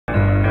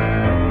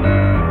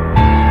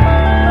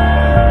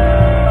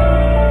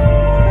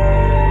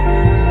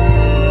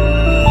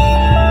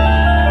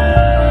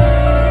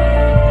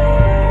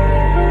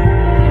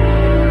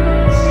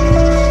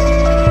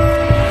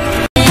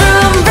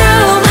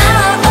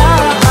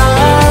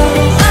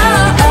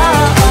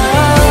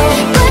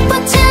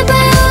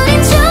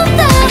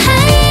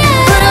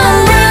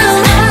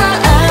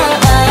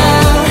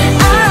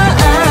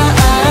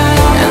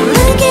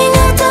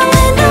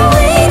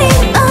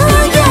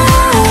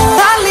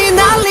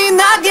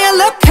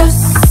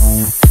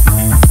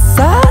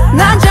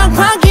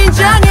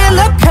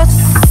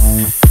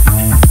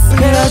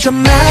저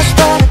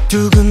마스터를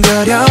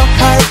두근거려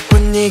hype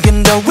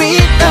분위기는 더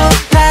위로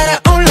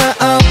날아올라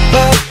up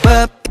up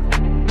up.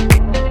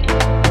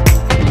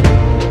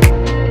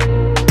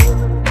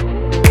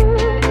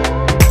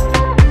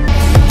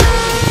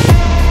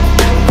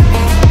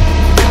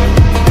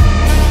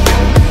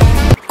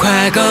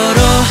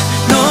 과거로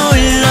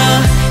놀러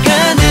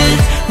가는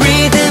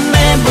리듬에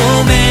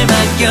몸을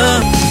맡겨.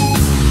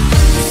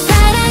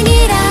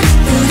 사랑이라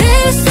부를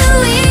수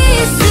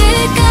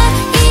있을까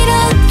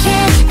이렇게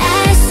알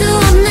수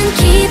없는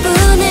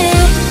기분을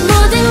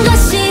모든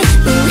것이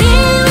우릴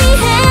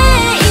위해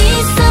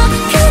있어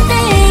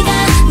그대가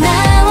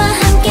나와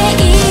함께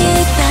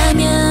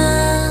있다면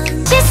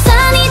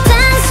시선이 단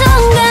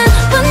순간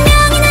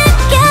분명히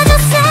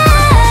느껴졌어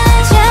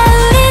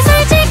저울이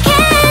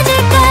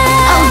솔직해질까.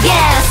 Oh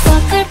yes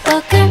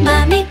뻐글뻐글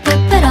맘이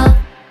부풀어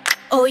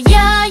Oh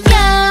yeah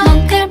yeah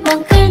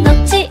멍클멍클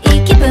녹지 이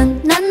기분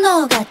난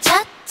녹아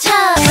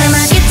차차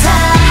음악 기타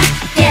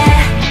yeah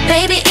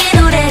baby 이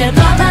노래를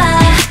꺼봐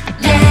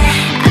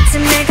yeah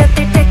아침 내가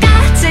뜰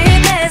때까지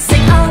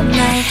dancing all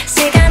night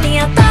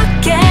시간이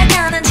어떻게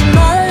가는지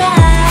몰라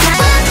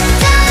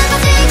혼자가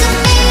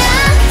지금이야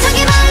저기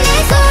멀리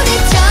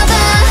소리쳐봐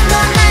넌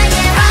나의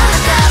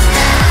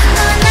rollercoaster 넌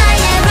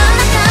나의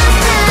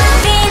rollercoaster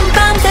긴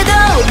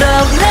밤새도록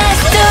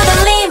let's do the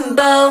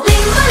limbo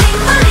limbo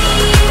limbo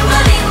limbo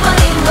limbo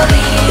limbo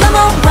limbo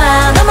넘어와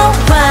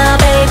넘어와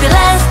baby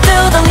let's do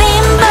the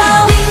limbo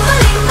limbo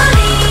limbo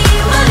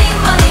limbo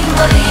limbo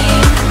limbo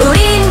limbo 우린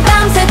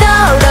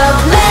밤새도록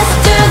let's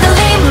do the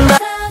limbo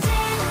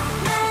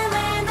맘을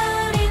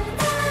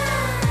노린다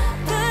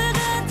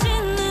부러진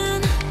눈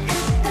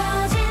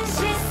흩어진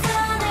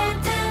시선을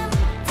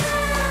틈타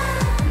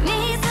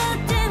미소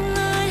띤 널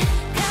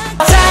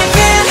작은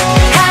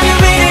하늘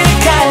위를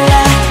갈라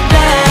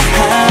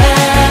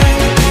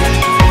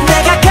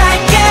내가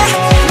갈게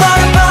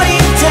멀어버린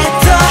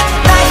태도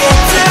나의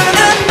두 눈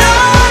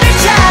너를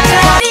찾아.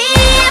 네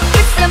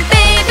앞에선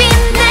baby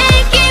내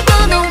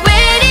기분은 왜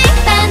이리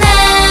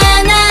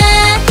바나나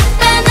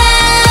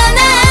바나나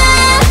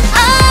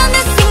어느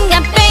순간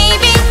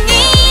baby 네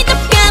두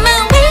뺨은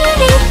왜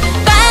이리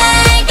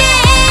빨개.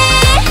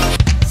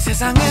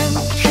 세상은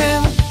큰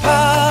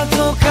파도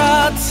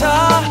같아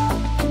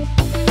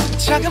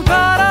작은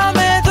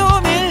바람에도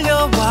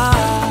밀려와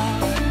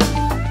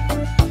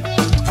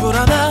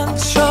불안한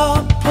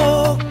저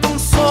폭풍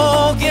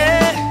속에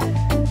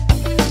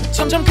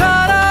점점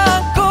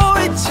가라앉고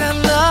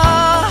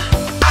있잖아.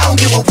 I don't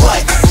give a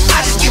what, I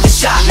just give a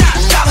shot.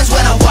 Diamonds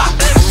when I walk,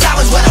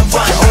 diamonds when I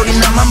run. 우리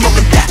나만 보고